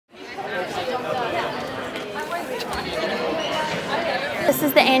This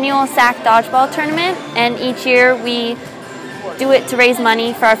is the annual SAC Dodgeball Tournament, and each year we do it to raise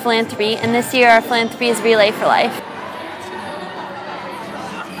money for our philanthropy, and this year our philanthropy is Relay for Life.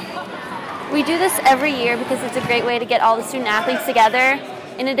 We do this every year because it's a great way to get all the student athletes together.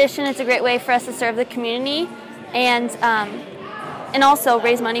 In addition, it's a great way for us to serve the community and also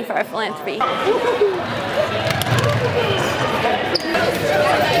raise money for our philanthropy.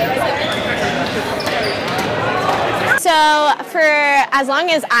 So for as long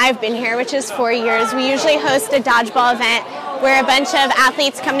as I've been here, which is 4 years, we usually host a dodgeball event where a bunch of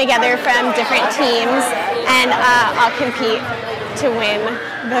athletes come together from different teams and all compete to win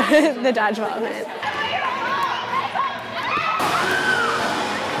the dodgeball event.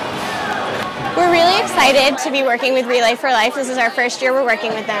 We're really excited to be working with Relay for Life. This is our first year we're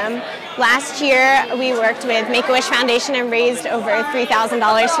working with them. Last year we worked with Make-A-Wish Foundation and raised over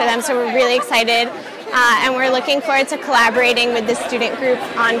 $3,000 for them, so we're really excited. And we're looking forward to collaborating with the student group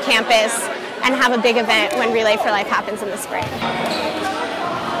on campus and have a big event when Relay for Life happens in the spring.